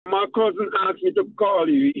My cousin asked me to call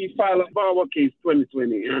you. He filed a VAWA case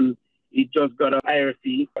 2020 and he just got an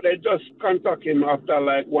RFE. They just contact him after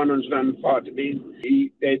like 140 days.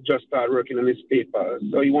 They just start working on his paper.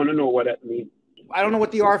 So you want to know what that means. I don't know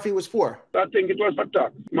what the RFE was for. I think it was for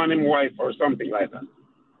tax, man and wife or something like that.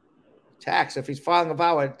 Tax. If he's filing a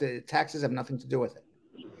VAWA, the taxes have nothing to do with it.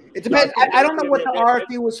 It depends. I don't know what the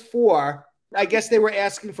RFE was for. I guess they were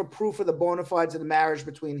asking for proof of the bona fides of the marriage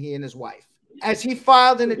between he and his wife. Has he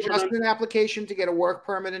filed an adjustment application to get a work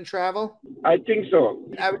permit and travel? I think so.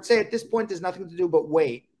 I would say at this point, there's nothing to do but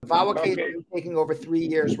wait. The VAWA case is taking over 3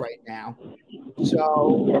 years right now.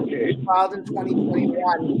 So he filed in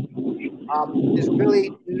 2021. There's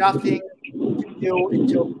really nothing to do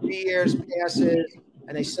until 3 years passes,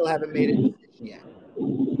 and they still haven't made a decision yet.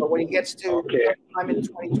 But when he gets to sometime in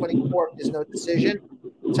 2024, if there's no decision,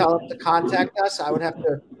 tell him to contact us. I would have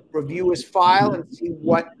to review his file and see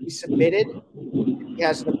what he submitted. If he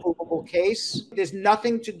has an approvable case. There's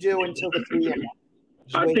nothing to do until the 3 year mark.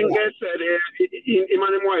 I think they said him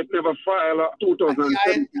and his wife never filed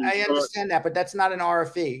 2017. I understand that, but that's not an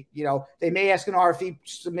RFE. You know, they may ask an RFE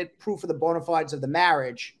to submit proof of the bona fides of the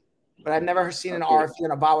marriage, but I've never seen an RFE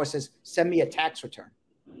on a VAWA says, send me a tax return.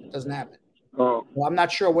 It doesn't happen. Oh. Well, I'm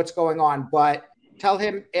not sure what's going on, but tell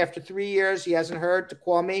him after 3 years he hasn't heard to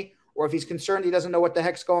call me, or if he's concerned he doesn't know what the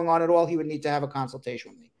heck's going on at all, he would need to have a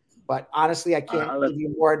consultation with me. But honestly, I can't give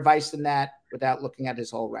you more advice than that without looking at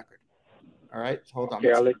his whole record. All right? Hold on.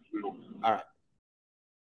 Okay, I'll let you know. All right.